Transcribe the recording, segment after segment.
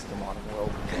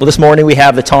Well, this morning we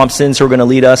have the Thompsons who are going to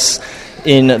lead us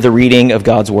in the reading of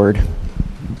God's Word.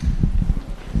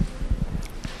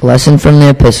 Lesson from the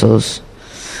Epistles.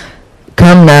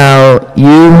 Come now,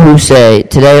 you who say,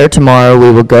 today or tomorrow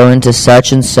we will go into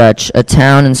such and such a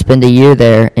town and spend a year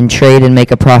there and trade and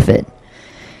make a profit.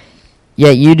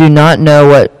 Yet you do not know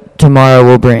what tomorrow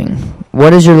will bring.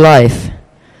 What is your life?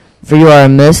 For you are a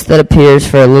mist that appears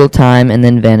for a little time and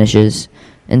then vanishes.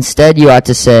 Instead, you ought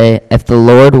to say, if the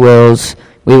Lord wills,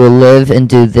 we will live and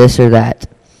do this or that.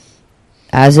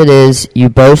 As it is, you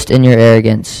boast in your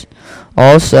arrogance.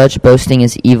 All such boasting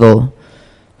is evil.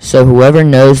 So whoever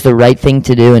knows the right thing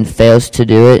to do and fails to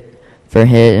do it, for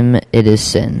him it is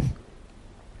sin.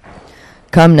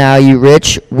 Come now, you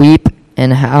rich, weep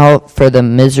and howl for the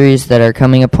miseries that are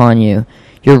coming upon you.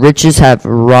 Your riches have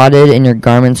rotted and your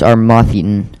garments are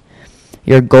moth-eaten.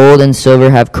 Your gold and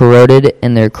silver have corroded,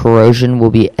 and their corrosion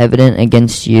will be evident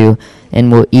against you,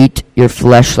 and will eat your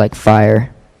flesh like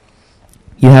fire.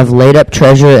 You have laid up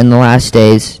treasure in the last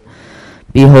days.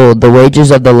 Behold, the wages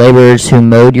of the laborers who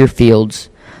mowed your fields,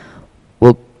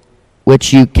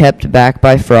 which you kept back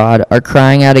by fraud, are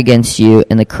crying out against you,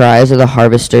 and the cries of the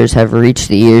harvesters have reached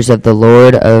the ears of the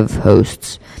Lord of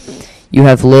hosts. You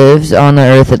have lived on the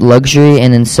earth at luxury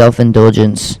and in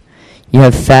self-indulgence. You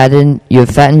have fattened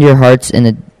your hearts in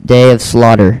a day of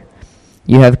slaughter.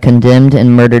 You have condemned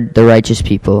and murdered the righteous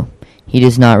people. He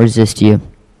does not resist you.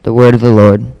 The word of the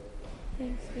Lord.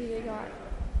 Thanks be to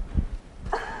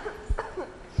God.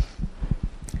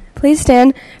 Please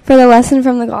stand for the lesson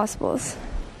from the Gospels.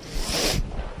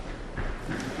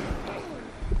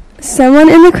 Someone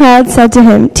in the crowd said to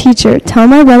him, "Teacher, tell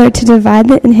my brother to divide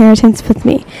the inheritance with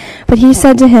me." But he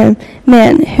said to him,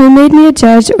 "Man, who made me a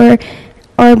judge or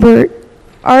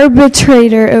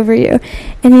arbitrator over you?"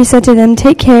 And he said to them,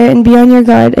 "Take care and be on your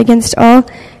guard against all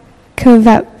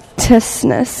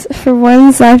covetousness, for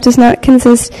one's life does not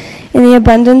consist in the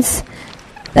abundance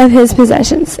of his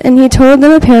possessions." And he told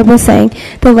them a parable, saying,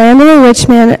 "The land of a rich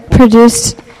man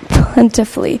produced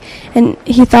plentifully, and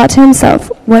he thought to himself,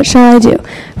 what shall I do?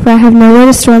 For I have nowhere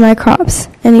to store my crops.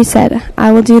 And he said,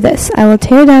 I will do this. I will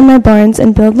tear down my barns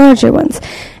and build larger ones,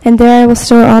 and there I will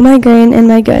store all my grain and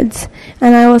my goods.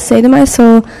 And I will say to my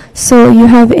soul, Soul, you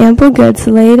have ample goods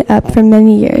laid up for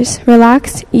many years.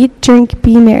 Relax, eat, drink,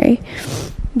 be merry.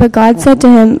 But God said to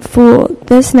him, Fool,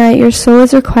 this night your soul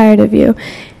is required of you,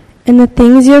 and the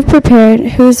things you have prepared,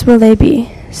 whose will they be?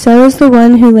 So is the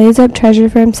one who lays up treasure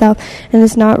for himself and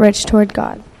is not rich toward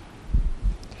God."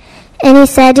 And he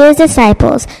said to his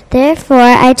disciples, "Therefore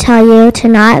I tell you, do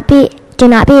not be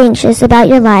anxious about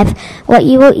your life, what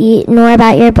you will eat, nor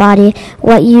about your body,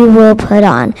 what you will put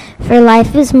on. For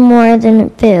life is more than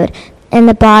food, and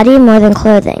the body more than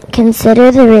clothing.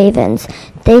 Consider the ravens.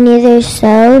 They neither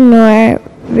sow nor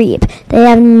reap. They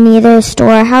have neither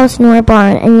storehouse nor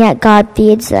barn, and yet God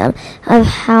feeds them. Of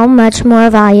how much more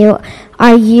value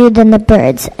are you than the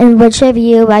birds? And which of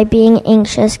you, by being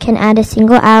anxious, can add a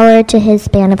single hour to his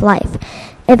span of life?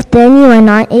 If then you are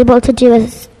not able to do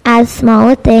as small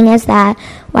a thing as that,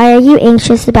 why are you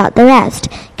anxious about the rest?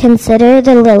 Consider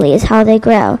the lilies, how they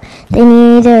grow. They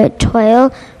neither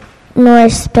toil nor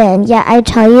spin. Yet I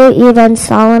tell you, even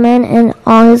Solomon in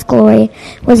all his glory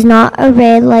was not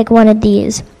arrayed like one of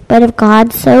these. But if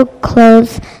God so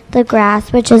clothes the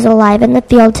grass which is alive in the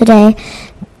field today,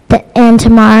 and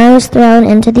tomorrow is thrown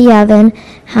into the oven,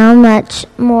 how much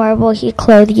more will he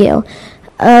clothe you,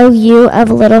 O you of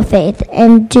little faith?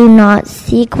 And do not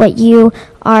seek what you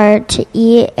are to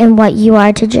eat and what you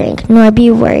are to drink, nor be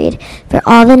worried. For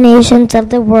all the nations of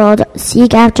the world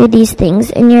seek after these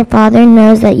things, and your Father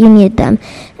knows that you need them.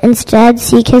 Instead,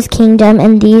 seek his kingdom,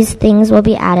 and these things will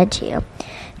be added to you.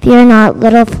 Fear not,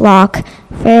 little flock,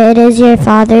 for it is your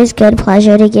Father's good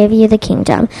pleasure to give you the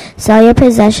kingdom. Sell your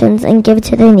possessions and give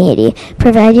to the needy.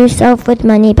 Provide yourself with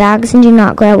money bags and do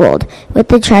not grow old, with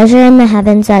the treasure in the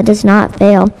heavens that does not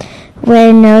fail,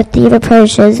 where no thief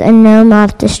approaches and no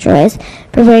moth destroys.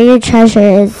 For where your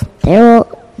treasure is, there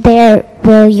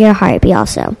will your heart be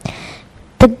also.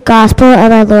 The Gospel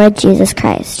of our Lord Jesus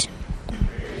Christ.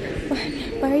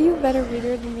 Why are you a better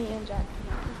reader than me and Jack?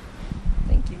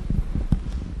 Thank you.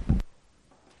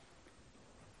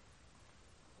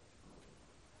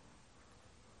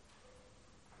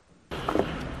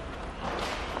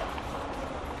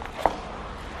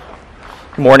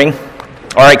 Good morning.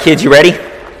 All right, kids, you ready?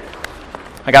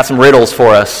 I got some riddles for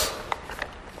us.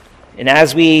 And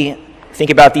as we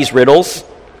think about these riddles,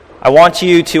 I want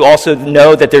you to also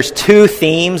know that there's two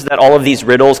themes that all of these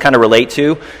riddles kind of relate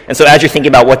to. And so as you're thinking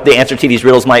about what the answer to these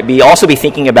riddles might be, also be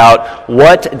thinking about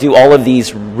what do all of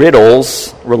these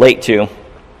riddles relate to.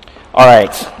 All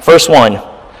right, first one.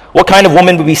 What kind of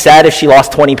woman would be sad if she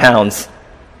lost 20 pounds?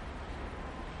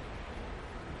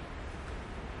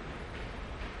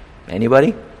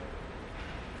 Anybody?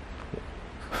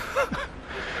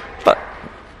 But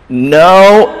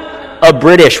no, a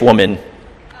British woman.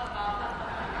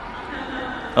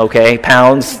 Okay,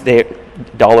 pounds,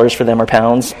 dollars for them are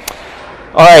pounds.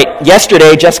 All right,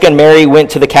 yesterday, Jessica and Mary went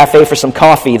to the cafe for some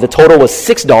coffee. The total was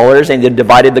 $6, and they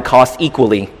divided the cost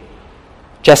equally.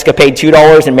 Jessica paid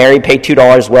 $2, and Mary paid $2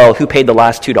 as well. Who paid the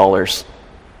last $2?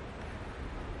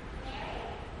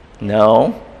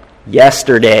 No.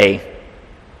 Yesterday.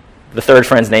 The third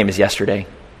friend's name is Yesterday.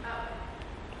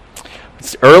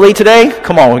 It's early today?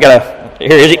 Come on, we gotta...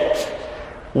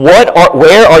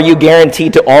 Where are you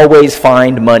guaranteed to always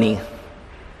find money?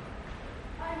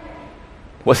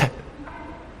 What's that?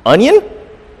 Onion?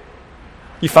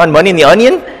 You find money in the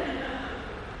onion?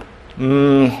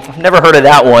 I've never heard of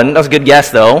that one. That was a good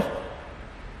guess, though.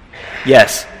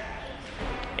 Yes.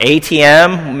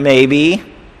 ATM, maybe.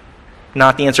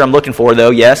 Not the answer I'm looking for, though.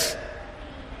 Yes.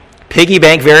 Piggy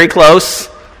bank, very close.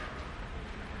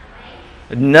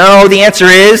 No, the answer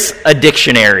is a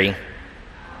dictionary.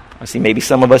 I see maybe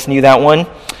some of us knew that one.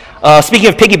 Speaking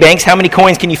of piggy banks, how many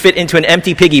coins can you fit into an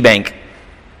empty piggy bank?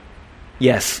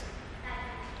 Yes.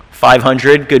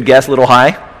 500, good guess, a little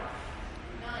high.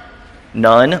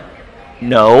 None.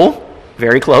 No.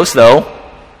 Very close, though.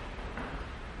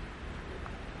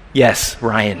 Yes,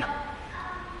 Ryan.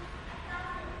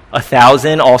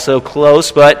 1,000, also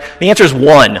close, but the answer is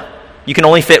 1. You can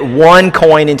only fit 1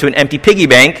 coin into an empty piggy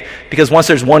bank because once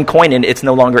there's 1 coin in it, it's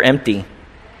no longer empty.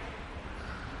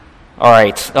 All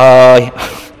right.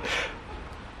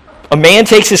 A man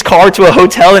takes his car to a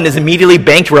hotel and is immediately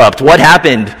bankrupt. What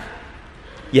happened?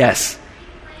 Yes.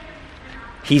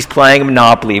 He's playing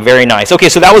Monopoly. Very nice. Okay,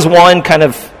 so that was one kind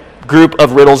of group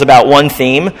of riddles about one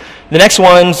theme. The next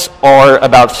ones are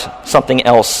about something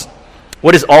else.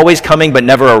 What is always coming but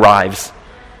never arrives?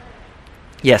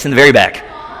 Yes, in the very back.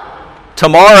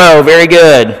 Tomorrow. Very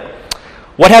good.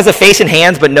 What has a face and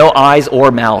hands but no eyes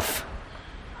or mouth?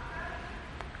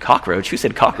 Cockroach. Who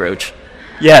said cockroach?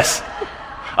 Yes.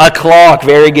 A clock.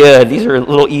 Very good. These are a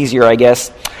little easier, I guess.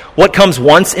 What comes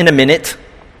once in a minute,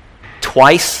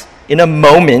 twice in a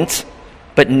moment,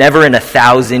 but never in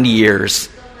 1,000 years?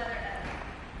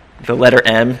 The letter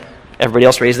M. Everybody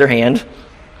else raise their hand.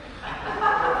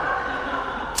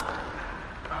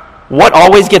 What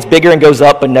always gets bigger and goes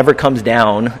up but never comes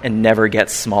down and never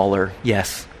gets smaller?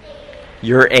 Yes.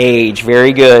 Your age.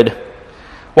 Very good.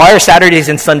 Why are Saturdays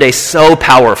and Sundays so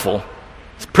powerful?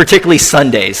 Particularly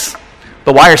Sundays.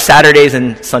 But why are Saturdays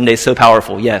and Sundays so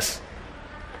powerful? Yes.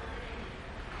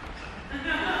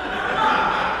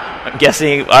 I'm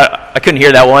guessing, I couldn't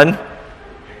hear that one.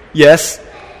 Yes.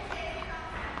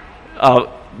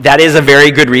 That is a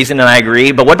very good reason, and I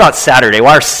agree. But what about Saturday?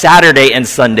 Why are Saturday and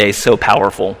Sunday so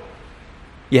powerful?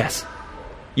 Yes.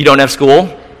 You don't have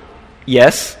school?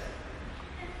 Yes.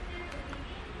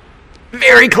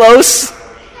 Very close.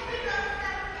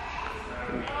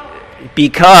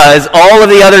 Because all of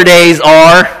the other days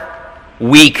are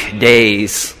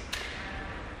weekdays.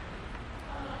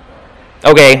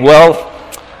 Okay, well,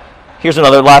 here's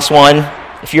another last one.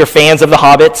 If you're fans of the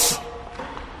Hobbits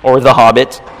or The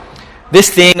Hobbit, this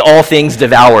thing all things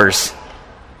devours.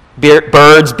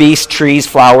 Birds, beasts, trees,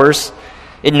 flowers.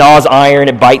 It gnaws iron,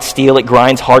 it bites steel, it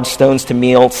grinds hard stones to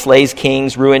meal, slays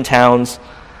kings, ruins towns,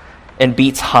 and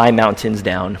beats high mountains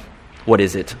down. What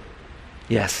is it?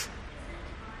 Yes.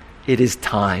 It is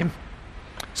time.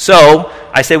 So,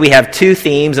 I say we have 2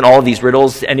 themes in all of these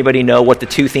riddles. Anybody know what the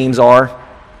 2 themes are?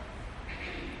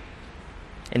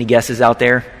 Any guesses out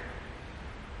there?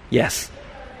 Yes.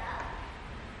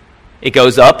 It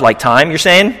goes up like time, you're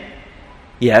saying?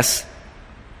 Yes.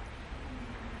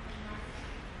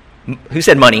 Who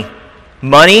said money?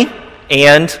 Money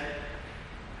and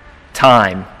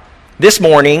time. This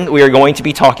morning, we are going to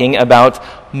be talking about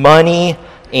money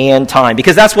and time,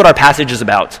 because that's what our passage is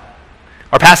about.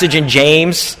 Our passage in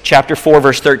James, chapter 4,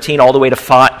 verse 13, all the way to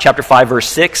chapter 5, verse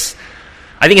 6,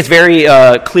 I think it's very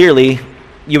clearly,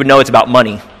 you would know it's about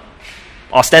money.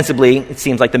 Ostensibly, it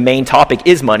seems like the main topic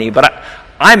is money, but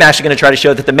I'm actually going to try to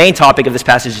show that the main topic of this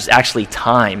passage is actually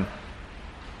time.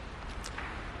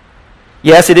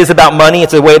 Yes, it is about money.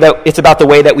 It's about the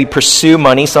way that we pursue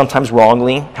money, sometimes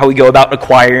wrongly, how we go about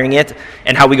acquiring it,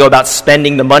 and how we go about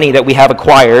spending the money that we have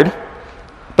acquired.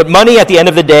 But money, at the end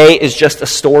of the day, is just a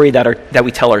story that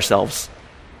we tell ourselves.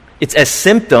 It's a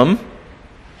symptom,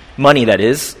 money that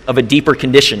is, of a deeper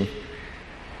condition.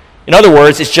 In other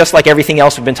words, it's just like everything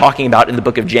else we've been talking about in the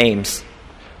book of James.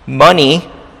 Money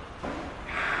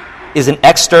is an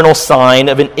external sign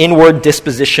of an inward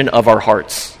disposition of our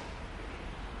hearts.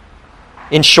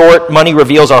 In short, money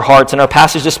reveals our hearts. In our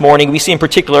passage this morning, we see in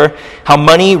particular how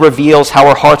money reveals how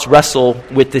our hearts wrestle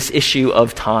with this issue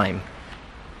of time.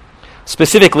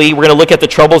 Specifically, we're going to look at the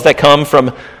troubles that come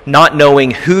from not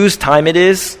knowing whose time it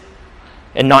is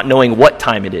and not knowing what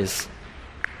time it is.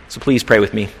 So please pray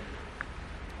with me.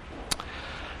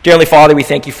 Dear Heavenly Father, we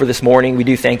thank you for this morning. We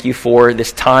do thank you for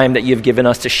this time that you have given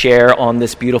us to share on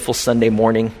this beautiful Sunday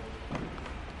morning.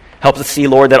 Help us see,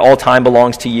 Lord, that all time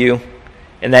belongs to you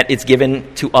and that it's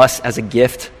given to us as a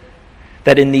gift,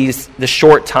 that in the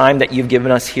short time that you've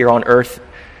given us here on earth,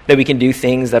 that we can do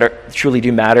things that truly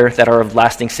do matter, that are of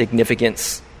lasting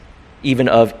significance, even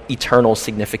of eternal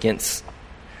significance.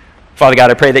 Father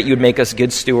God, I pray that you would make us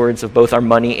good stewards of both our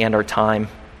money and our time,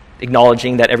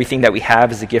 acknowledging that everything that we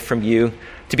have is a gift from you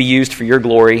to be used for your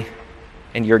glory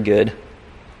and your good.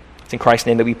 It's in Christ's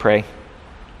name that we pray.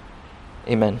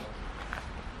 Amen.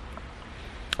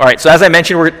 All right, so as I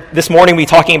mentioned, this morning we're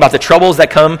talking about the troubles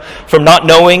that come from not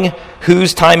knowing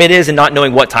whose time it is and not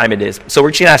knowing what time it is. So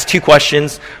we're just going to ask two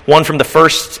questions, one from the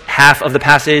first half of the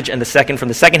passage and the second from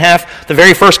the second half. The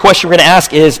very first question we're going to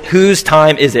ask is, whose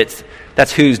time is it?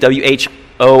 That's whose,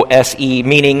 W-H-O-S-E,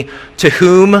 meaning to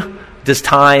whom does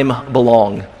time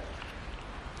belong?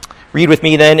 Read with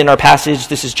me then in our passage.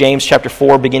 This is James chapter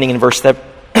 4, beginning in verse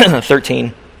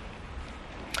 13.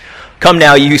 Come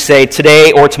now, you say,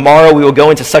 today or tomorrow we will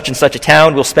go into such and such a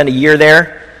town. We'll spend a year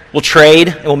there. We'll trade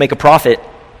and we'll make a profit.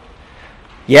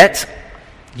 Yet,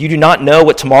 you do not know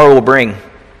what tomorrow will bring.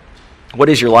 What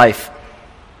is your life?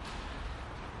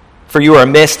 For you are a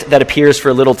mist that appears for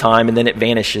a little time and then it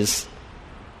vanishes.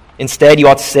 Instead, you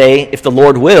ought to say, if the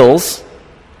Lord wills,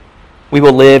 we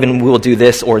will live and we will do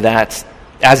this or that.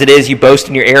 As it is, you boast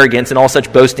in your arrogance, and all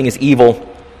such boasting is evil.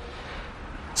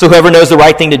 So whoever knows the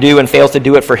right thing to do and fails to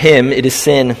do it, for him it is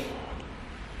sin.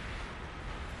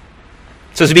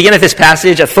 So as we begin at this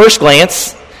passage, at first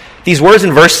glance, these words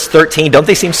in verse 13, don't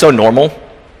they seem so normal?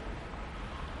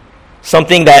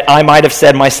 Something that I might have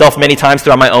said myself many times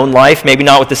throughout my own life, maybe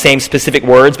not with the same specific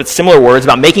words, but similar words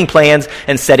about making plans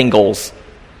and setting goals.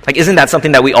 Like, isn't that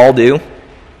something that we all do?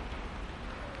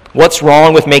 What's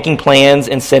wrong with making plans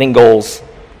and setting goals?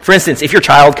 For instance, if your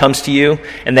child comes to you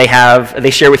and they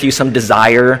share with you some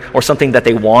desire or something that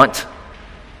they want,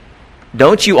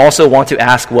 don't you also want to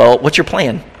ask, well, what's your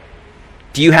plan?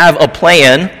 Do you have a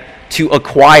plan to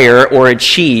acquire or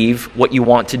achieve what you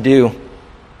want to do?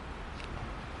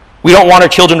 We don't want our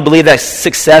children to believe that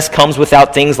success comes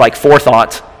without things like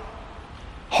forethought,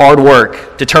 hard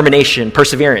work, determination,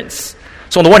 perseverance.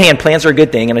 So on the one hand, plans are a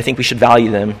good thing, and I think we should value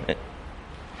them.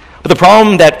 But the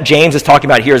problem that James is talking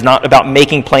about here is not about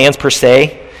making plans per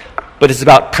se, but it's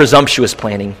about presumptuous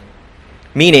planning,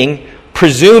 meaning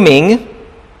presuming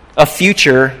a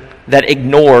future that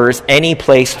ignores any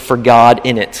place for God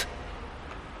in it.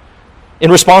 In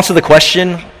response to the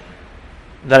question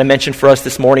that I mentioned for us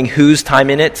this morning, whose time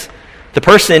in it, the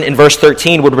person in verse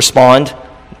 13 would respond,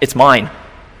 it's mine.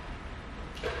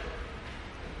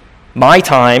 My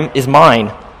time is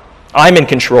mine. I'm in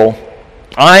control.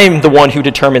 I'm the one who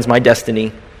determines my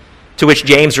destiny. To which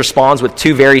James responds with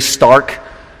two very stark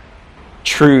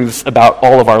truths about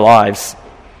all of our lives.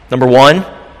 Number one,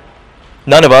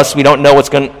 none of us, we don't know what's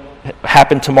going to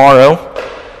happen tomorrow.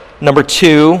 Number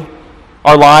two,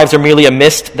 our lives are merely a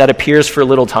mist that appears for a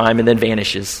little time and then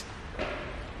vanishes.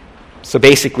 So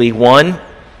basically, one,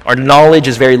 our knowledge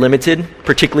is very limited,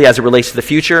 particularly as it relates to the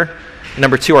future.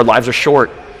 Number two, our lives are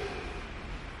short.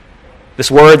 This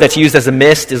word that's used as a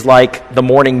mist is like the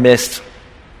morning mist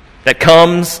that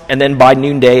comes and then by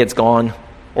noonday it's gone.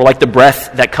 Or like the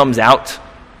breath that comes out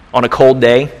on a cold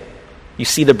day. You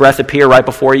see the breath appear right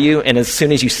before you, and as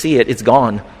soon as you see it, it's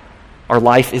gone. Our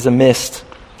life is a mist.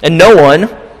 And no one,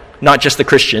 not just the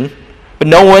Christian, but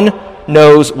no one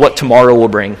knows what tomorrow will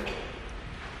bring.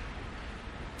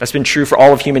 That's been true for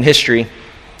all of human history.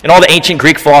 And all the ancient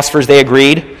Greek philosophers, they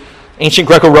agreed. Ancient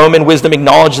Greco-Roman wisdom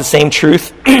acknowledged the same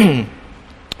truth.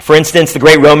 For instance, the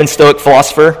great Roman Stoic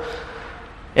philosopher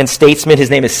and statesman, his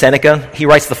name is Seneca, he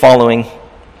writes the following.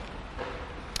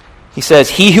 He says,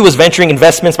 he who was venturing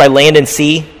investments by land and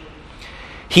sea,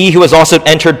 he who has also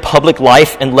entered public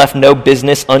life and left no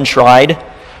business untried,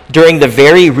 during the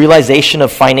very realization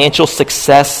of financial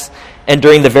success and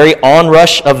during the very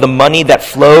onrush of the money that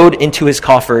flowed into his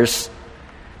coffers,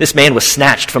 this man was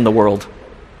snatched from the world.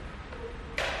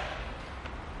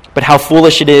 But how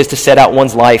foolish it is to set out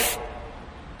one's life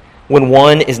when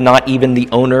one is not even the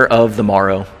owner of the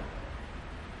morrow.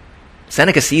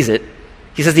 Seneca sees it.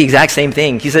 He says the exact same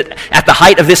thing. He said, at the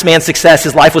height of this man's success,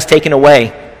 his life was taken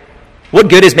away. What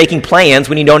good is making plans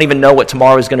when you don't even know what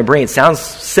tomorrow is going to bring? It sounds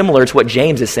similar to what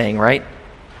James is saying, right?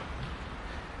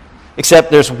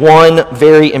 except there's one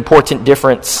very important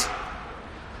difference.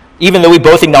 Even though we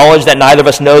both acknowledge that neither of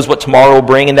us knows what tomorrow will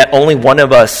bring and that only one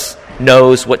of us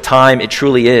knows what time it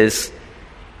truly is.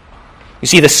 You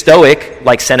see, the Stoic,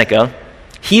 like Seneca,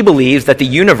 he believes that the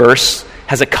universe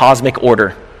has a cosmic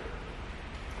order,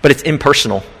 but it's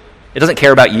impersonal. It doesn't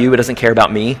care about you, it doesn't care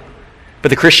about me. But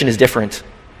the Christian is different.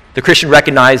 The Christian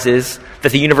recognizes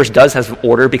that the universe does have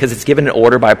order because it's given an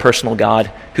order by a personal God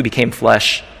who became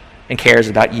flesh and cares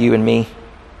about you and me.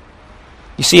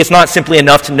 You see, it's not simply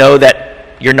enough to know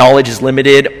that your knowledge is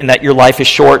limited and that your life is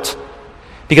short,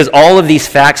 because all of these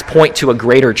facts point to a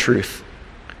greater truth.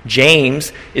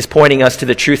 James is pointing us to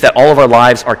the truth that all of our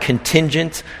lives are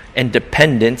contingent and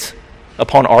dependent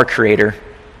upon our Creator,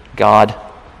 God.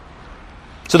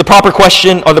 So the proper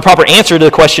question, or the proper answer to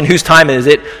the question, whose time is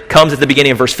it, comes at the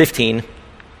beginning of verse 15.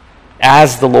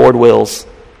 As the Lord wills.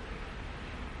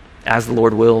 As the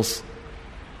Lord wills.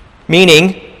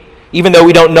 Meaning, even though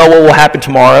we don't know what will happen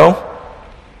tomorrow,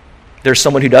 there's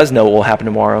someone who does know what will happen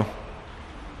tomorrow.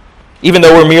 Even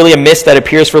though we're merely a mist that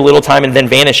appears for a little time and then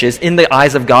vanishes, in the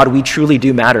eyes of God, we truly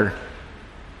do matter.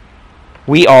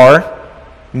 We are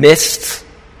mists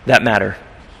that matter.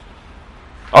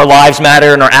 Our lives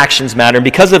matter and our actions matter. And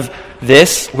because of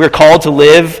this, we're called to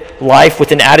live life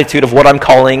with an attitude of what I'm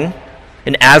calling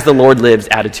an as the Lord lives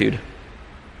attitude.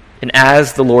 An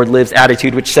as the Lord lives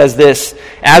attitude, which says this: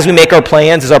 as we make our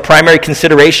plans, is our primary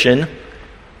consideration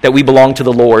that we belong to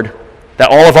the Lord. That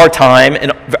all of our time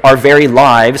and our very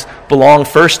lives belong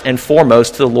first and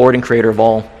foremost to the Lord and Creator of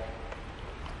all.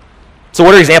 So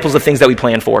what are examples of things that we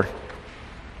plan for?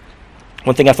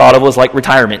 One thing I thought of was like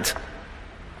retirement.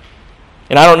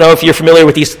 And I don't know if you're familiar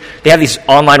with these. They have these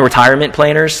online retirement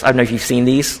planners. I don't know if you've seen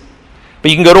these. But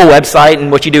you can go to a website,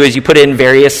 and what you do is you put in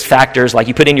various factors, like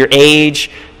you put in your age,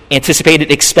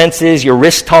 anticipated expenses, your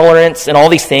risk tolerance, and all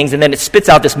these things, and then it spits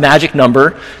out this magic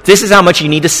number. This is how much you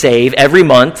need to save every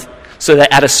month so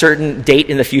that at a certain date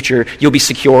in the future, you'll be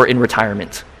secure in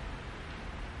retirement.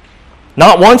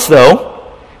 Not once,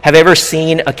 though, have I ever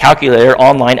seen a calculator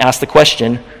online ask the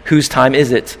question, whose time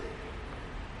is it?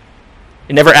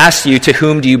 It never asks you, to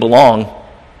whom do you belong?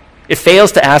 It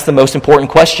fails to ask the most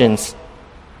important questions.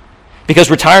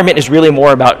 Because retirement is really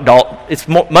more about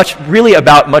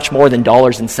much more than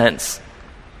dollars and cents.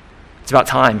 It's about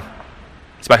time.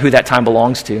 It's about who that time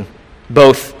belongs to,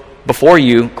 both before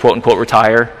you, quote unquote,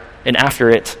 retire and after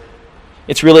it.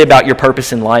 It's really about your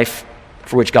purpose in life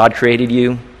for which God created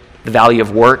you, the value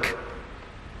of work,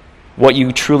 what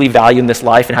you truly value in this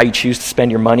life, and how you choose to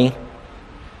spend your money.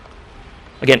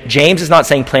 Again, James is not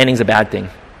saying planning is a bad thing.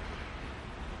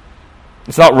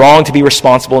 It's not wrong to be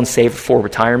responsible and save for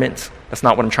retirement. That's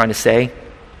not what I'm trying to say.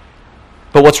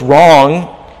 But what's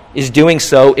wrong is doing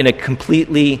so in a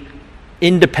completely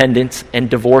independent and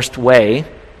divorced way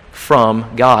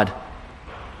from God.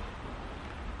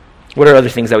 What are other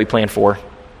things that we plan for?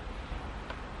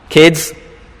 Kids,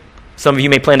 some of you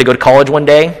may plan to go to college one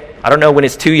day. I don't know when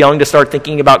it's too young to start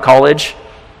thinking about college.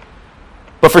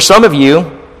 But for some of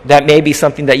you, that may be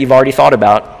something that you've already thought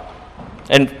about.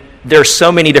 And there are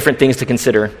so many different things to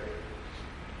consider.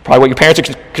 Probably what your parents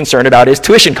are concerned about is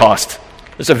tuition cost.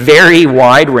 There's a very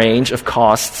wide range of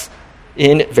costs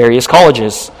in various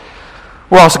colleges.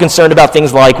 We're also concerned about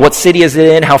things like what city is it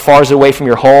in, how far is it away from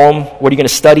your home, what are you going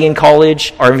to study in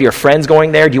college, are your friends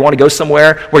going there, do you want to go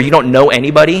somewhere where you don't know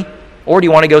anybody, or do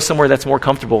you want to go somewhere that's more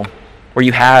comfortable, where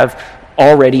you have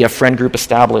already a friend group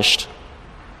established?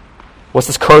 What's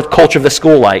this culture of the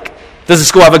school like? Does the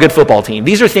school have a good football team?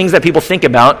 These are things that people think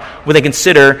about when they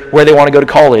consider where they want to go to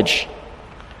college.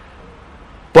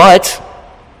 But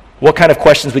what kind of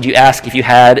questions would you ask if you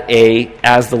had a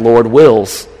as the Lord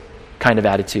wills kind of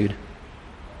attitude?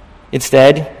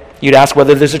 Instead, you'd ask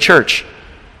whether there's a church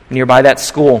nearby that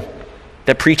school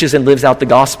that preaches and lives out the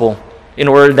gospel, in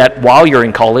order that while you're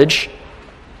in college,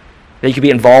 that you could be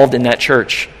involved in that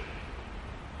church,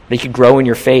 that you could grow in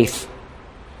your faith.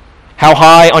 How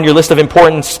high on your list of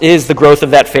importance is the growth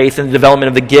of that faith and the development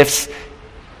of the gifts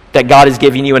that God has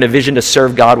given you and a vision to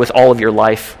serve God with all of your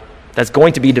life that's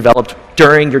going to be developed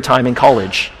during your time in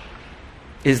college?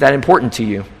 Is that important to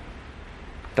you?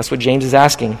 That's what James is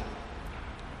asking.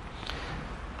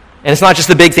 And it's not just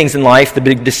the big things in life, the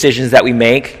big decisions that we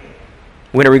make.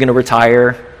 When are we going to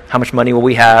retire? How much money will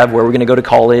we have? Where are we going to go to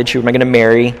college? Who am I going to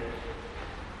marry?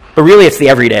 But really, it's the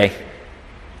everyday.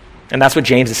 And that's what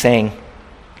James is saying.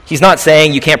 He's not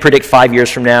saying you can't predict 5 years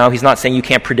from now. He's not saying you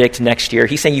can't predict next year.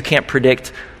 He's saying you can't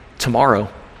predict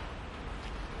tomorrow.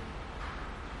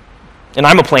 And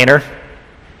I'm a planner.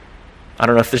 I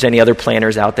don't know if there's any other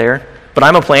planners out there, but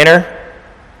I'm a planner.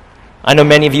 I know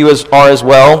many of you are as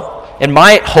well. And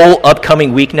my whole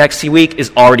upcoming week next week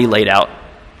is already laid out.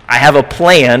 I have a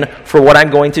plan for what I'm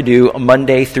going to do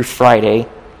Monday through Friday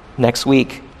next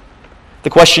week. The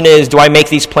question is, do I make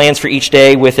these plans for each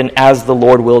day with an as the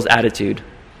Lord wills attitude?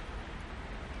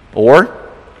 Or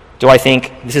do I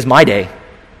think, this is my day,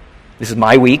 this is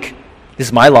my week, this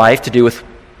is my life to do with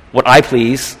what I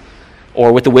please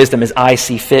or with the wisdom as I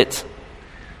see fit?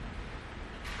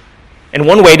 And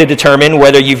one way to determine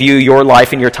whether you view your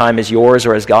life and your time as yours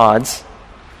or as God's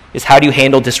is how do you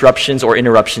handle disruptions or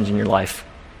interruptions in your life?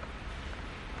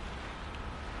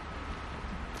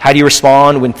 How do you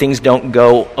respond when things don't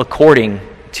go according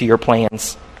to your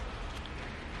plans?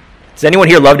 Does anyone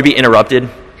here love to be interrupted?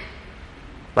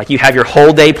 Like you have your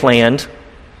whole day planned,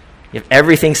 you have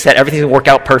everything set, everything's going to work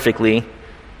out perfectly,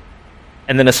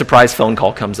 and then a surprise phone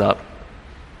call comes up.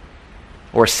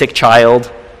 Or a sick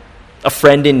child, a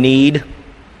friend in need,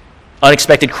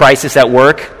 unexpected crisis at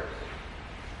work.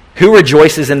 Who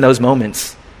rejoices in those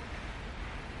moments?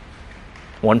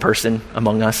 One person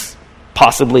among us,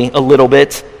 possibly a little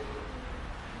bit.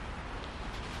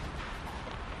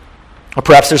 Or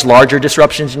perhaps there's larger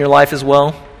disruptions in your life as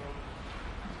well.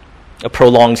 A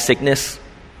prolonged sickness,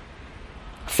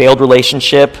 failed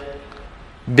relationship,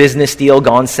 business deal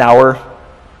gone sour.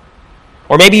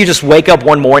 Or maybe you just wake up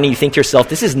one morning and you think to yourself,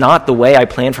 this is not the way I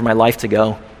planned for my life to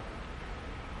go.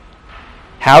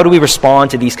 How do we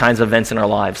respond to these kinds of events in our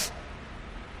lives?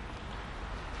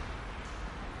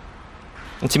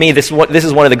 And to me, this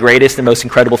is one of the greatest and most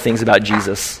incredible things about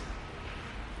Jesus.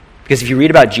 Because if you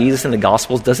read about Jesus in the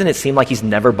Gospels, doesn't it seem like he's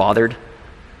never bothered?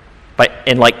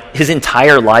 And like his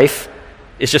entire life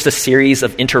is just a series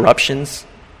of interruptions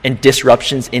and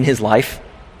disruptions in his life.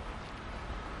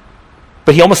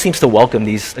 But he almost seems to welcome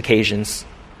these occasions.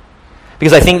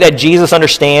 Because I think that Jesus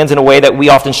understands in a way that we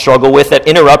often struggle with, that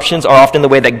interruptions are often the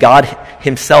way that God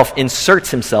himself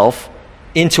inserts himself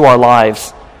into our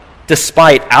lives,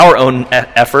 despite our own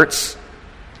efforts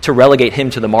to relegate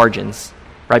him to the margins.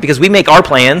 Right? Because we make our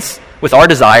plans with our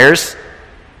desires,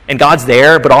 and God's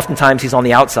there, but oftentimes he's on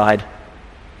the outside.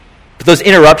 But those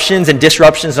interruptions and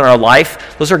disruptions in our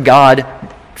life, those are God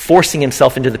forcing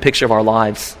himself into the picture of our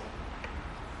lives.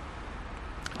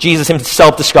 Jesus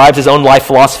himself describes his own life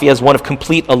philosophy as one of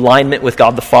complete alignment with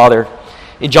God the Father.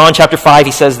 In John chapter 5,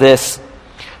 he says this.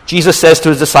 Jesus says to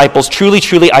his disciples, "Truly,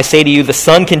 truly, I say to you, the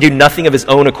Son can do nothing of his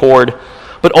own accord,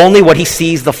 but only what he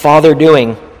sees the Father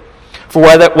doing. For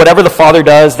whatever the Father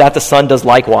does, that the Son does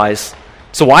likewise."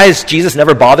 So why is Jesus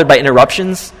never bothered by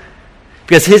interruptions?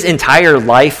 Because his entire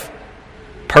life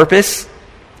purpose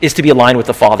is to be aligned with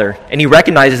the Father. And he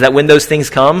recognizes that when those things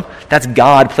come, that's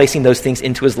God placing those things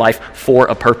into his life for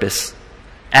a purpose,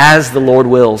 as the Lord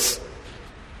wills.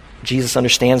 Jesus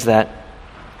understands that.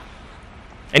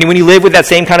 And when you live with that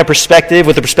same kind of perspective,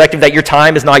 with the perspective that your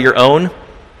time is not your own,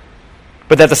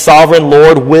 but that the sovereign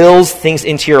Lord wills things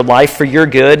into your life for your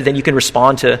good, then you can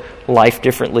respond to life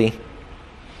differently.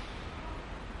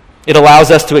 It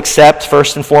allows us to accept,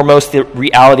 first and foremost, the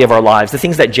reality of our lives. The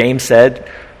things that James said,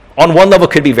 on one level,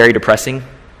 could be very depressing.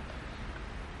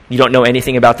 You don't know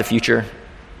anything about the future.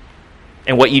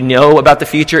 And what you know about the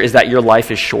future is that your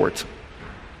life is short.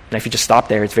 And if you just stop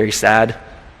there, it's very sad.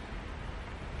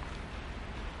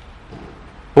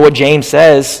 But what James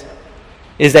says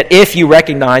is that if you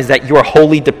recognize that you are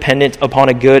wholly dependent upon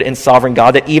a good and sovereign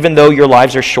God, that even though your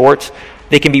lives are short,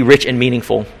 they can be rich and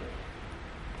meaningful.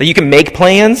 That you can make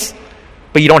plans,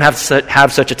 but you don't have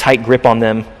such a tight grip on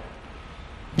them.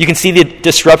 You can see the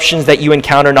disruptions that you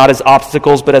encounter not as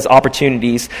obstacles, but as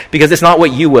opportunities, because it's not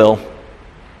what you will,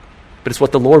 but it's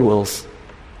what the Lord wills.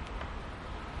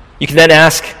 You can then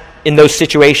ask in those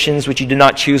situations which you did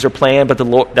not choose or plan, but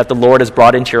that the Lord has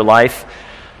brought into your life,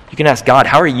 you can ask God,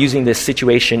 how are you using this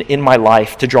situation in my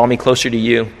life to draw me closer to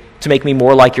you, to make me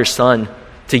more like your Son,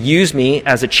 to use me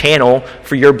as a channel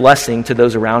for your blessing to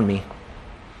those around me?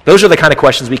 Those are the kind of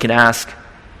questions we can ask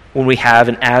when we have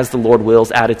an as the Lord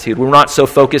wills attitude. We're not so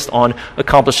focused on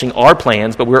accomplishing our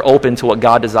plans, but we're open to what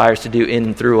God desires to do in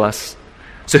and through us.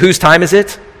 So whose time is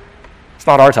it? It's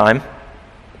not our time,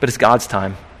 but it's God's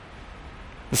time.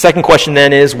 The second question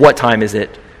then is, what time is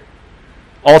it?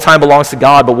 All time belongs to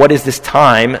God, but what is this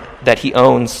time that he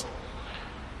owns?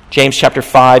 James chapter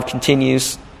 5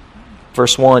 continues,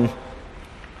 verse 1.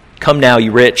 "Come now,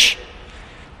 you rich,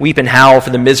 weep and howl for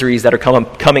the miseries that are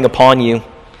coming upon you.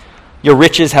 Your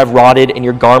riches have rotted, and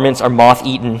your garments are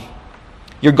moth-eaten.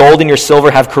 Your gold and your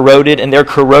silver have corroded, and their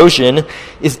corrosion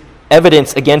is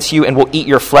evidence against you and will eat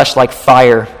your flesh like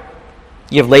fire.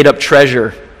 You have laid up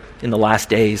treasure in the last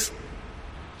days.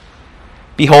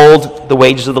 Behold, the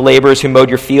wages of the laborers who mowed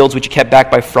your fields, which you kept back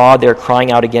by fraud, they are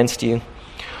crying out against you.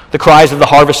 The cries of the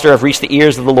harvester have reached the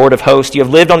ears of the Lord of hosts. You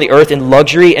have lived on the earth in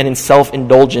luxury and in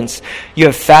self-indulgence. You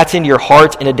have fattened your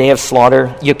heart in a day of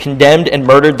slaughter. You have condemned and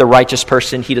murdered the righteous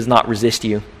person. He does not resist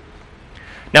you.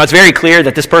 Now it's very clear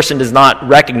that this person does not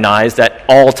recognize that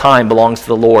all time belongs to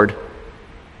the Lord.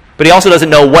 But he also doesn't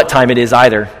know what time it is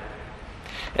either.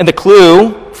 And the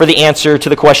clue for the answer to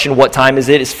the question, what time is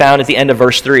it, is found at the end of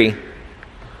verse 3.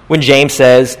 When James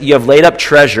says, you have laid up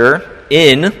treasure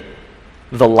in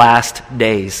the last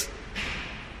days.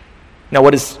 Now,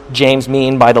 what does James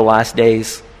mean by the last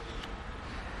days?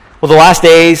 Well, the last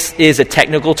days is a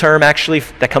technical term, actually,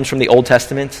 that comes from the Old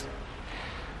Testament.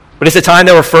 But it's a time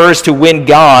that refers to when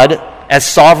God, as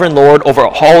sovereign Lord over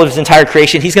all of his entire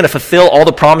creation, he's going to fulfill all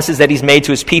the promises that he's made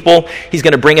to his people. He's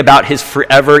going to bring about his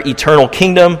forever eternal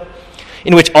kingdom,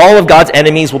 in which all of God's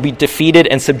enemies will be defeated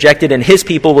and subjected, and his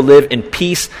people will live in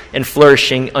peace and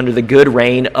flourishing under the good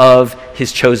reign of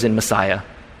his chosen Messiah.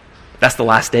 That's the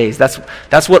last days. That's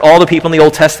what all the people in the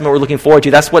Old Testament were looking forward to.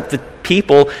 That's what the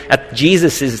people at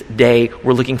Jesus' day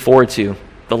were looking forward to,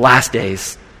 the last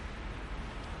days.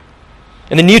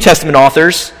 And the New Testament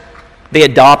authors, they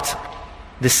adopt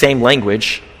the same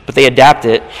language, but they adapt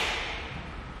it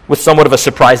with somewhat of a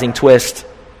surprising twist.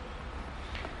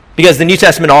 Because the New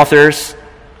Testament authors,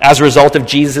 as a result of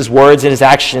Jesus' words and his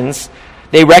actions,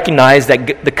 they recognize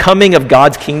that the coming of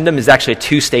God's kingdom is actually a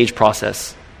two-stage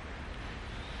process.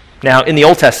 Now, in the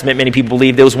Old Testament, many people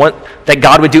believed there was one that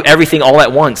God would do everything all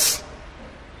at once.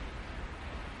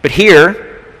 But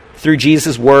here, through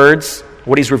Jesus' words,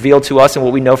 what he's revealed to us and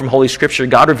what we know from Holy Scripture,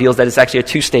 God reveals that it's actually a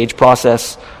two-stage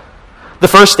process. The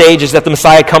first stage is that the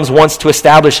Messiah comes once to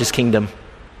establish his kingdom,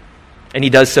 and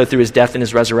he does so through his death and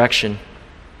his resurrection.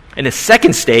 And the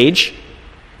second stage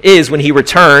is when he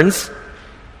returns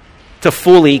to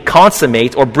fully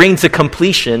consummate or bring to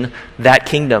completion that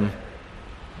kingdom.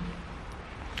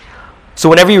 So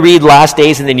whenever you read last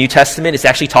days in the New Testament, it's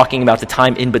actually talking about the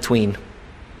time in between.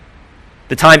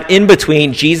 The time in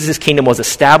between Jesus' kingdom was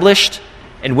established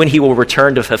and when he will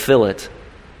return to fulfill it.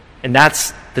 And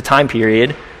that's the time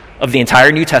period of the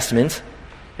entire New Testament,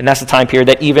 and that's the time period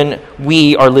that even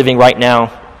we are living right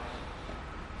now.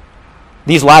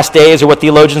 These last days are what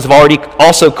theologians have already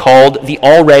also called the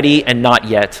already and not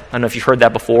yet. I don't know if you've heard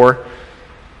that before,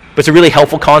 but it's a really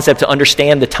helpful concept to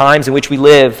understand the times in which we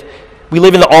live. We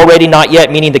live in the already not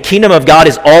yet, meaning the kingdom of God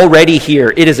is already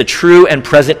here. It is a true and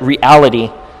present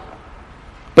reality,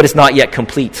 but it's not yet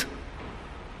complete.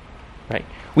 Right?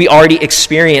 We already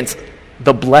experience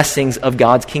the blessings of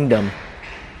God's kingdom,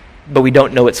 but we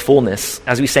don't know its fullness.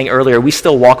 As we sang earlier, we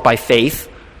still walk by faith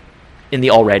in the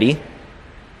already,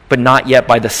 but not yet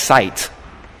by the sight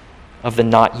of the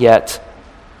not yet.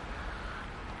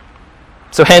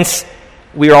 So hence,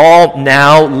 we are all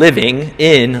now living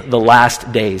in the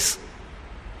last days.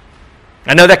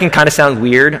 I know that can kind of sound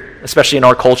weird, especially in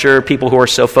our culture. People who are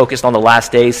so focused on the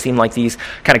last days seem like these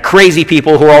kind of crazy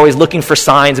people who are always looking for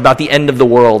signs about the end of the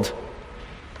world.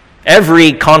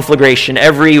 Every conflagration,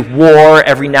 every war,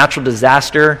 every natural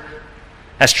disaster,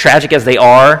 as tragic as they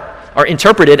are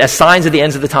interpreted as signs of the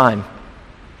ends of the time.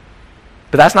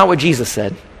 But that's not what Jesus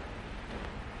said.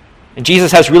 And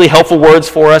Jesus has really helpful words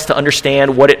for us to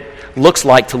understand what it looks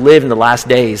like to live in the last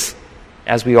days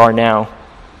as we are now.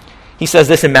 He says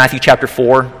this in Matthew chapter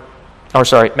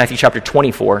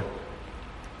 24.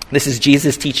 This is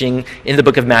Jesus teaching in the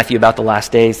book of Matthew about the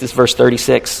last days. This is verse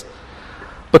 36.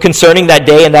 But concerning that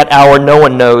day and that hour, no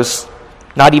one knows,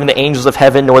 not even the angels of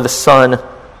heaven nor the Son,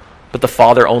 but the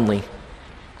Father only.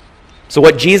 So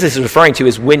what Jesus is referring to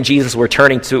is when Jesus is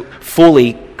returning to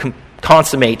fully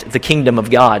consummate the kingdom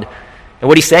of God. And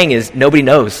what he's saying is nobody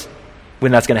knows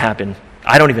when that's going to happen.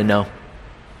 I don't even know.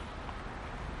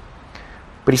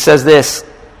 But he says this,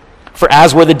 for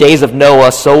as were the days of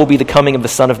Noah, so will be the coming of the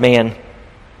Son of Man.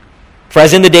 For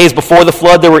as in the days before the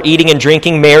flood, there were eating and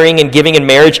drinking, marrying and giving in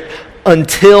marriage,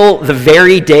 until the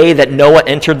very day that Noah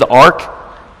entered the ark.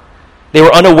 They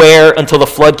were unaware until the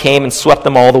flood came and swept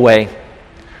them all away.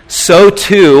 So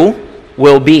too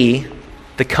will be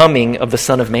the coming of the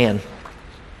Son of Man.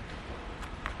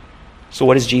 So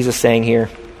what is Jesus saying here?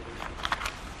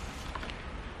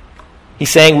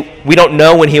 He's saying we don't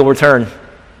know when he'll return.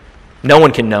 No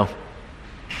one can know.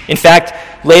 In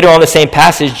fact, later on in the same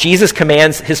passage, Jesus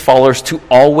commands his followers to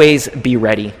always be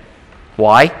ready.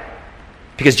 Why?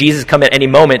 Because Jesus can come at any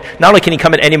moment. Not only can he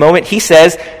come at any moment, he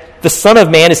says, the Son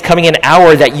of Man is coming in an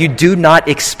hour that you do not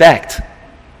expect.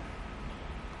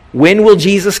 When will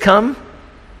Jesus come?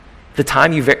 The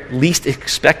time you least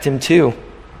expect him to.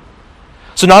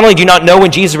 So not only do you not know when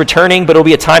Jesus is returning, but it'll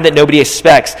be a time that nobody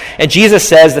expects. And Jesus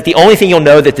says that the only thing you'll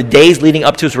know that the days leading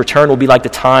up to his return will be like the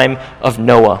time of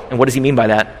Noah. And what does he mean by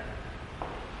that?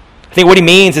 I think what he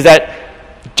means is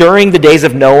that during the days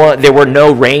of Noah, there were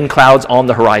no rain clouds on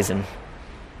the horizon.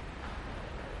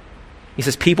 He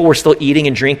says people were still eating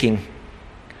and drinking,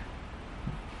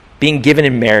 being given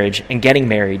in marriage and getting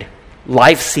married.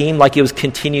 Life seemed like it was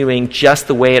continuing just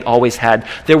the way it always had.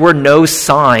 There were no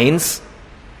signs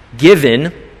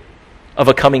given of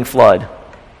a coming flood,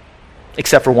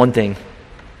 except for one thing.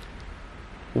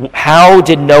 How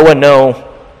did Noah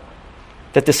know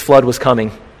that this flood was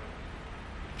coming?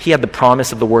 He had the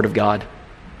promise of the Word of God.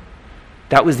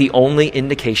 That was the only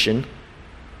indication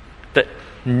that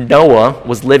Noah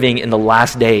was living in the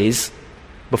last days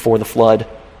before the flood.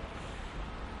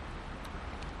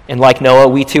 And like Noah,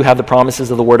 we too have the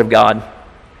promises of the Word of God.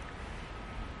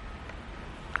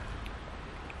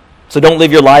 So don't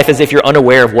live your life as if you're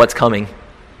unaware of what's coming.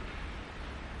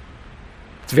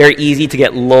 It's very easy to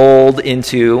get lulled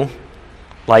into,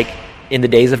 like in the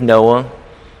days of Noah,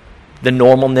 the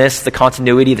normalness, the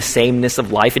continuity, the sameness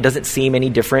of life. It doesn't seem any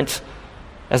different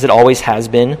as it always has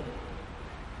been.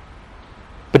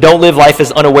 But don't live life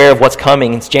as unaware of what's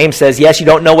coming. As James says, yes, you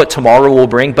don't know what tomorrow will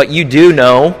bring, but you do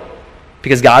know,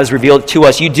 because God has revealed it to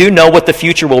us, you do know what the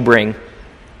future will bring.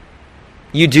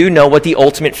 You do know what the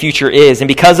ultimate future is. And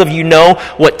because of you know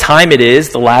what time it is,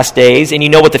 the last days, and you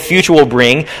know what the future will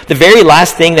bring, the very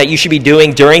last thing that you should be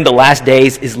doing during the last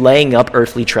days is laying up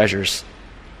earthly treasures.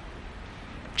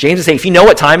 James is saying, if you know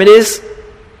what time it is,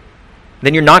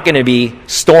 then you're not going to be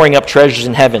storing up treasures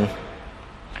in heaven.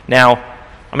 Now,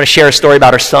 I'm going to share a story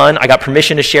about our son. I got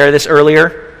permission to share this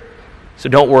earlier, so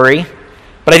don't worry.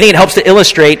 But I think it helps to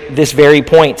illustrate this very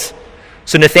point.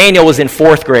 So Nathaniel was in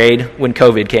 4th grade when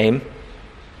COVID came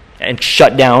and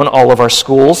shut down all of our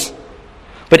schools.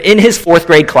 But in his 4th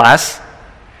grade class,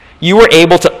 you were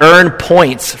able to earn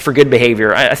points for good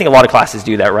behavior. I think a lot of classes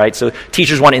do that, right? So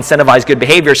teachers want to incentivize good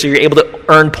behavior, so you're able to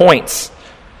earn points.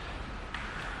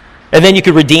 And then you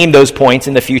could redeem those points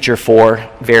in the future for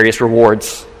various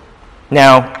rewards.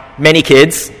 Now, many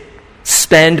kids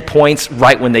spend points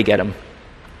right when they get them.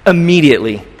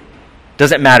 Immediately.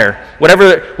 Doesn't matter.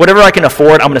 Whatever I can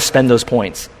afford, I'm going to spend those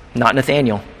points. Not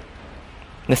Nathaniel.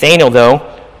 Nathaniel,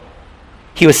 though,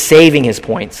 he was saving his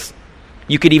points.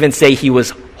 You could even say he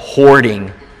was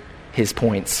hoarding his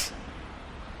points.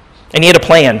 And he had a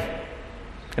plan.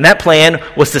 And that plan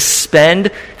was to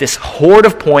spend this hoard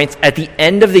of points at the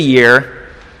end of the year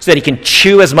so that he can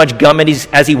chew as much gum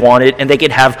as he wanted, and they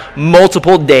could have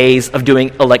multiple days of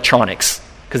doing electronics,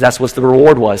 because that's what the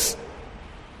reward was.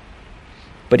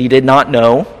 But he did not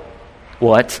know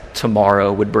what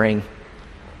tomorrow would bring.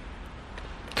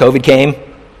 COVID came,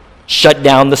 shut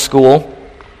down the school,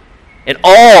 and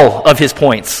all of his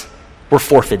points were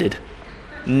forfeited,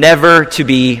 never to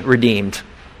be redeemed.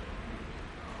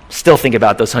 Still think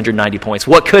about those 190 points.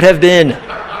 What could have been?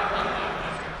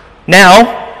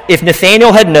 Now, if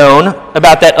Nathaniel had known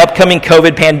about that upcoming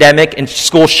COVID pandemic and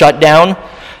school shutdown,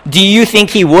 do you think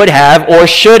he would have or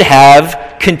should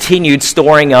have continued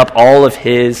storing up all of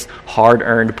his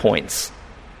hard-earned points?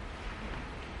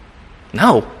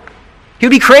 No. He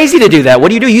would be crazy to do that.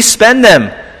 What do? You spend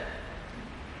them.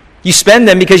 You spend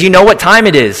them because you know what time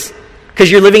it is. Because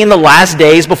you're living in the last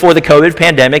days before the COVID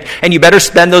pandemic, and you better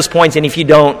spend those points, and if you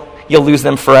don't, you'll lose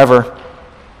them forever.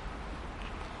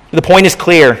 The point is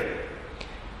clear.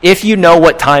 If you know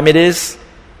what time it is,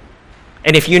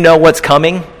 and if you know what's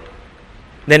coming,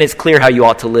 then it's clear how you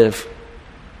ought to live.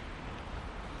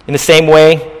 In the same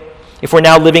way, if we're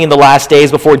now living in the last days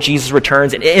before Jesus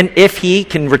returns, and if he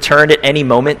can return at any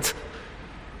moment,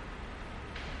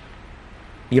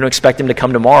 you don't expect him to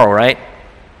come tomorrow, right?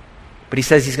 But he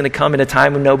says he's going to come in a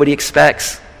time when nobody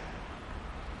expects.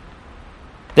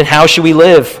 Then how should we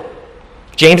live?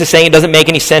 James is saying it doesn't make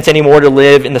any sense anymore to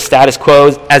live in the status quo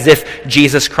as if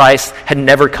Jesus Christ had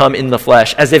never come in the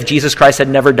flesh, as if Jesus Christ had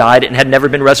never died and had never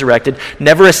been resurrected,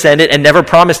 never ascended, and never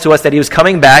promised to us that he was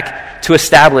coming back to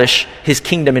establish his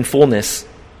kingdom in fullness.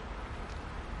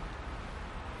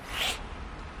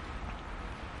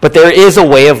 But there is a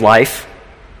way of life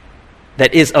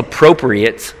that is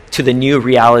appropriate to the new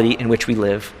reality in which we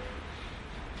live.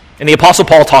 And the Apostle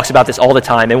Paul talks about this all the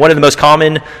time. And one of the most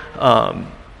common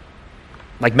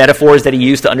metaphors that he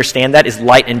used to understand that is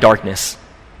light and darkness.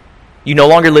 You no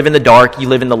longer live in the dark, you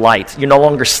live in the light. You're no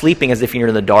longer sleeping as if you're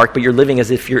in the dark, but you're living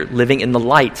as if you're living in the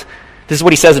light. This is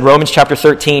what he says in Romans chapter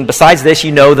 13. Besides this,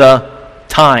 you know the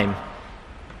time.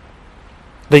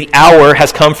 The hour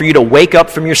has come for you to wake up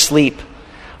from your sleep.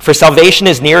 For salvation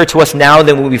is nearer to us now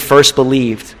than when we first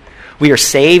believed. We are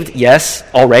saved, yes,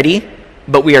 already,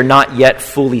 but we are not yet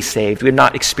fully saved. We have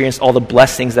not experienced all the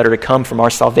blessings that are to come from our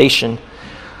salvation.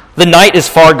 The night is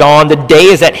far gone, the day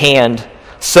is at hand.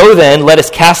 So then, let us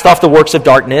cast off the works of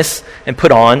darkness and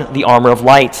put on the armor of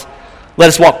light. Let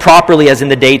us walk properly as in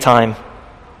the daytime,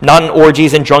 not in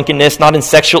orgies and drunkenness, not in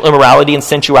sexual immorality and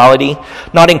sensuality,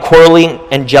 not in quarreling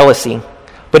and jealousy,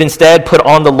 but instead put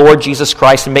on the Lord Jesus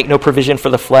Christ and make no provision for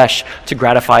the flesh to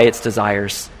gratify its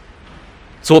desires.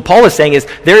 So what Paul is saying is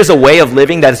there is a way of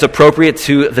living that is appropriate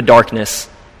to the darkness.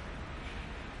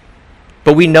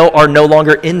 But we are no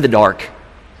longer in the dark.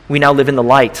 We now live in the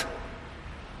light.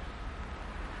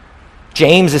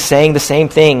 James is saying the same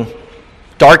thing.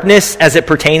 Darkness, as it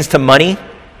pertains to money,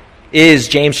 is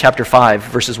James chapter 5,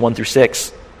 verses 1 through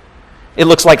 6. It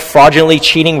looks like fraudulently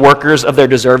cheating workers of their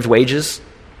deserved wages.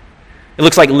 It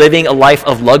looks like living a life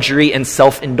of luxury and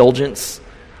self-indulgence,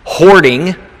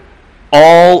 hoarding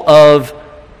all of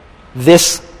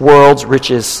this world's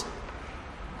riches.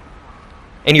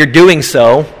 And you're doing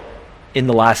so in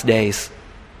the last days.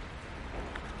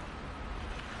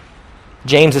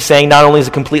 James is saying not only is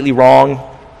it completely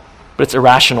wrong, but it's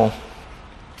irrational.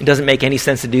 It doesn't make any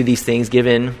sense to do these things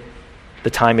given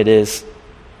the time it is.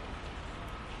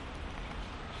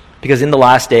 Because in the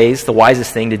last days, the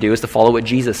wisest thing to do is to follow what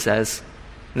Jesus says.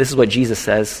 And this is what Jesus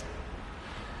says.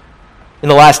 In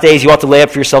the last days, you ought to lay up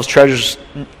for yourselves treasures.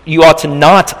 You ought to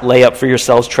not lay up for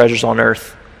yourselves treasures on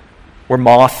earth, where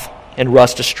moth and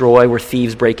rust destroy, where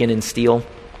thieves break in and steal.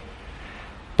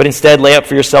 But instead, lay up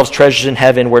for yourselves treasures in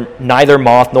heaven, where neither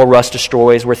moth nor rust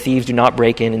destroys, where thieves do not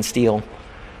break in and steal.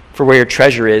 For where your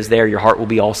treasure is, there your heart will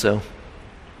be also.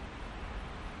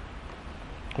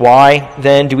 Why,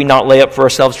 then, do we not lay up for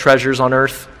ourselves treasures on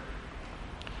earth?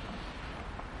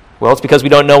 Well, it's because we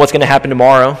don't know what's going to happen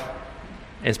tomorrow,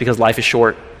 and it's because life is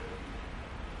short.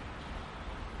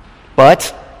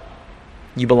 But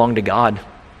you belong to God.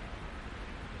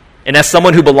 And as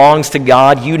someone who belongs to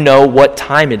God, you know what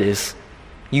time it is.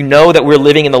 You know that we're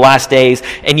living in the last days,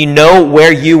 and you know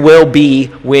where you will be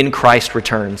when Christ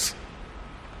returns.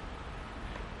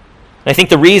 And I think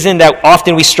the reason that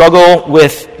often we struggle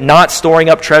with not storing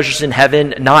up treasures in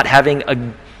heaven, not having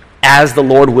a as the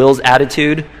Lord wills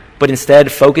attitude, but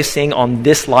instead focusing on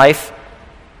this life,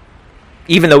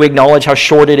 even though we acknowledge how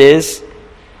short it is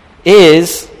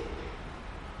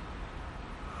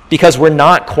because we're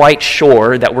not quite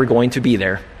sure that we're going to be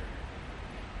there.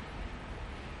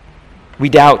 We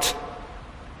doubt.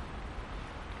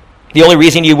 The only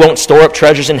reason you won't store up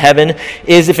treasures in heaven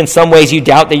is if in some ways you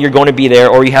doubt that you're going to be there,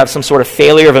 or you have some sort of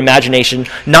failure of imagination,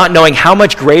 not knowing how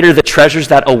much greater the treasures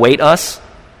that await us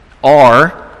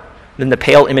are than the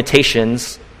pale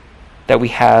imitations that we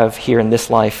have here in this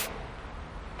life.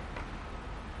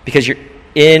 Because you're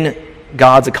in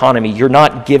God's economy, you're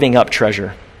not giving up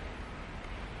treasure.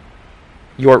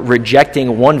 You're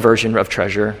rejecting one version of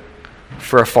treasure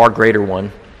for a far greater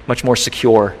one, much more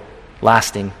secure,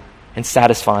 lasting, and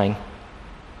satisfying.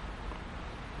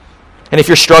 And if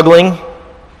you're struggling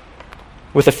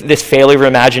with this failure of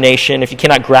imagination, if you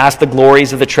cannot grasp the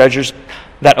glories of the treasures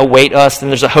that await us, then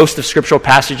there's a host of scriptural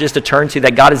passages to turn to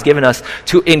that God has given us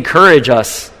to encourage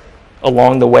us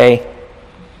along the way.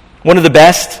 One of the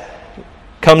best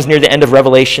comes near the end of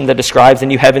Revelation that describes the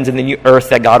new heavens and the new earth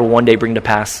that God will one day bring to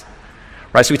pass.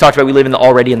 Right? So we talked about we live in the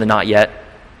already and the not yet.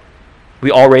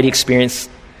 We already experience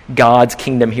God's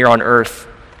kingdom here on earth,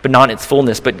 but not in its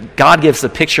fullness. But God gives a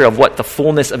picture of what the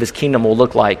fullness of his kingdom will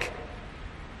look like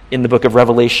in the book of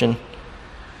Revelation.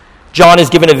 John is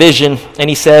given a vision, and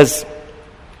he says,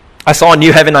 I saw a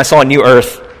new heaven, I saw a new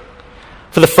earth.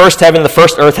 For the first heaven and the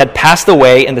first earth had passed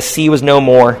away, and the sea was no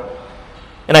more.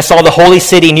 And I saw the holy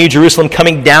city, New Jerusalem,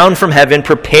 coming down from heaven,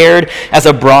 prepared as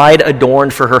a bride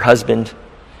adorned for her husband.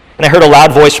 And I heard a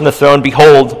loud voice from the throne,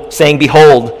 saying,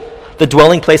 Behold, the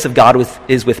dwelling place of God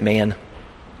is with man.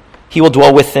 He will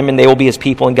dwell with them, and they will be his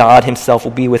people, and God himself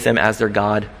will be with them as their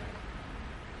God.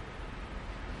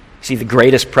 See, the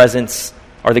greatest presence,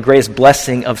 or the greatest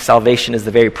blessing of salvation is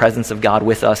the very presence of God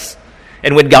with us.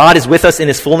 And when God is with us in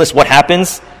his fullness, what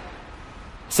happens?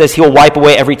 It says he will wipe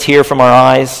away every tear from our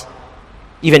eyes.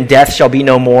 Even death shall be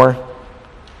no more.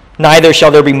 Neither shall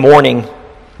there be mourning,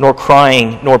 nor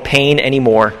crying, nor pain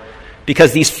anymore,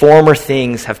 because these former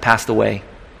things have passed away.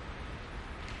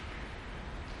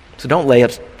 So don't lay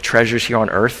up treasures here on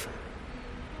earth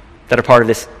that are part of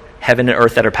this heaven and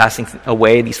earth that are passing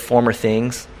away, these former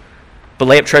things. But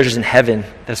lay up treasures in heaven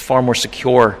that's far more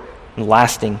secure and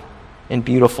lasting and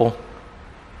beautiful.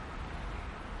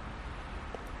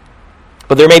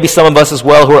 But there may be some of us as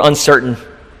well who are uncertain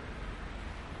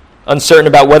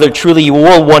about whether truly you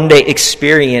will one day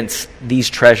experience these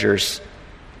treasures.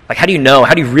 Like, how do you know?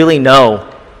 How do you really know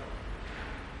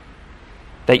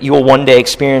that you will one day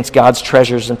experience God's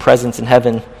treasures and presence in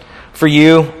heaven? For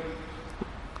you,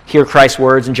 Hear Christ's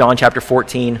words in John chapter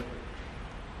 14,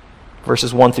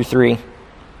 verses 1 through 3.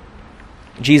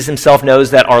 Jesus himself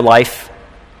knows that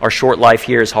our short life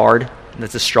here is hard, and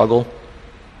it's a struggle.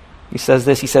 He says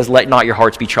this, he says, "Let not your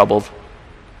hearts be troubled.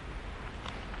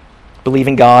 Believe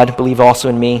in God, believe also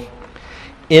in me.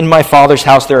 In my Father's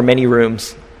house there are many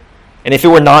rooms. And if it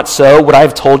were not so, would I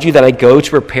have told you that I go to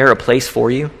prepare a place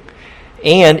for you?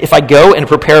 And if I go and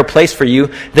prepare a place for you,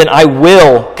 then I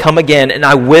will come again and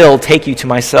I will take you to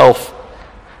myself,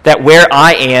 that where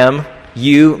I am,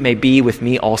 you may be with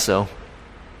me also."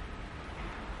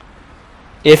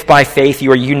 If by faith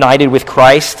you are united with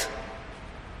Christ,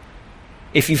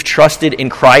 if you've trusted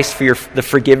in Christ for the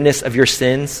forgiveness of your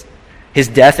sins, his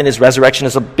death and his resurrection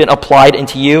has been applied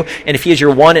into you, and if he is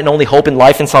your one and only hope in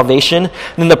life and salvation,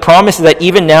 then the promise is that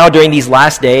even now during these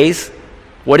last days,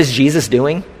 what is Jesus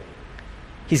doing?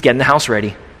 He's getting the house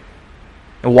ready.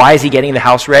 And why is he getting the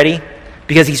house ready?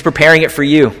 Because he's preparing it for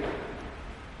you.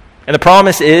 And the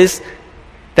promise is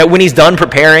that when he's done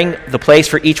preparing the place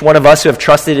for each one of us who have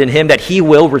trusted in him, that he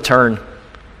will return.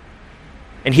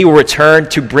 And he will return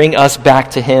to bring us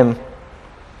back to him,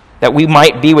 that we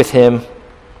might be with him,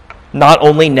 not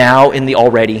only now in the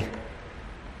already,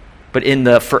 but in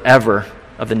the forever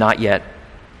of the not yet.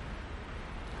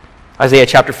 Isaiah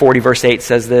chapter 40, verse 8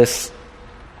 says this,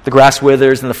 "The grass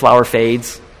withers and the flower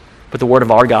fades, but the word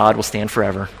of our God will stand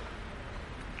forever."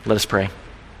 Let us pray.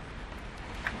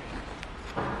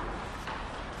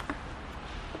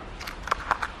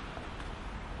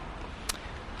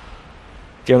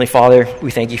 Dear Heavenly Father,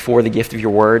 we thank you for the gift of your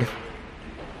word.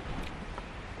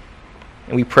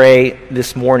 And we pray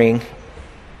this morning,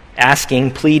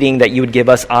 asking, pleading that you would give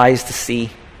us eyes to see.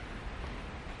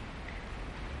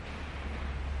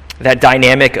 That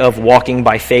dynamic of walking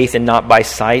by faith and not by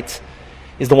sight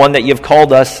is the one that you have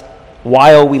called us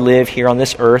while we live here on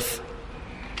this earth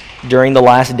during the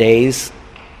last days.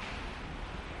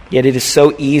 Yet it is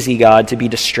so easy, God, to be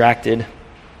distracted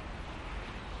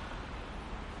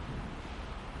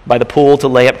by the pull to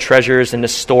lay up treasures and to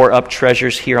store up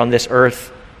treasures here on this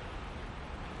earth.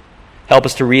 Help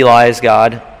us to realize,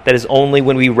 God, that it's only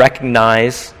when we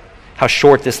recognize how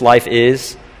short this life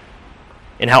is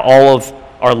and how all of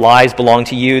our lives belong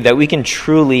to you, that we can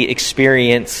truly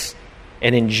experience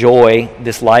and enjoy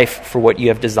this life for what you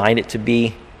have designed it to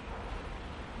be.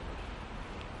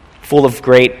 Full of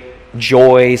great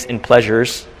joys and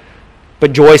pleasures,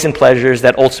 but joys and pleasures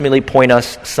that ultimately point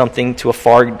us something to a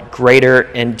far greater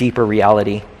and deeper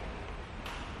reality,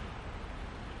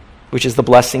 which is the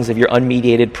blessings of your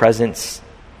unmediated presence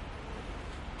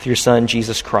through your Son,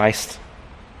 Jesus Christ.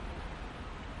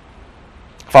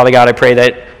 Father God, I pray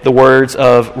that the words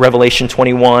of Revelation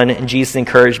 21 and Jesus'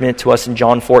 encouragement to us in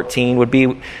John 14 would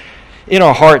be in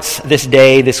our hearts this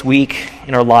day, this week,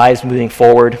 in our lives moving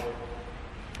forward,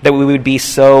 that we would be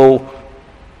so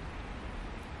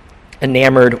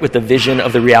enamored with the vision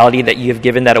of the reality that you have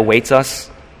given that awaits us,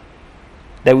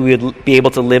 that we would be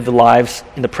able to live the lives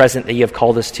in the present that you have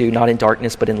called us to, not in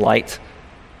darkness but in light.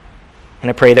 And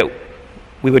I pray that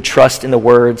we would trust in the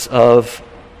words of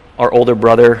our older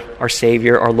brother, our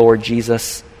Savior, our Lord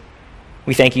Jesus.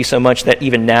 We thank you so much that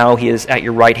even now he is at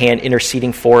your right hand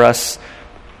interceding for us,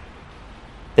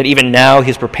 that even now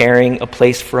he's preparing a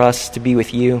place for us to be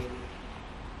with you.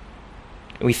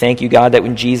 And we thank you, God, that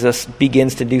when Jesus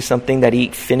begins to do something, that he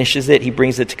finishes it, he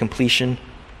brings it to completion.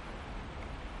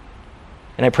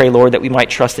 And I pray, Lord, that we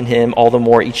might trust in him all the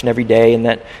more each and every day, and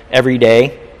that every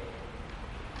day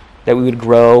that we would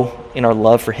grow in our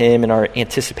love for him and our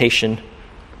anticipation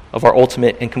of our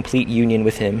ultimate and complete union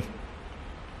with him.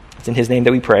 It's in his name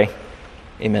that we pray.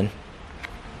 Amen.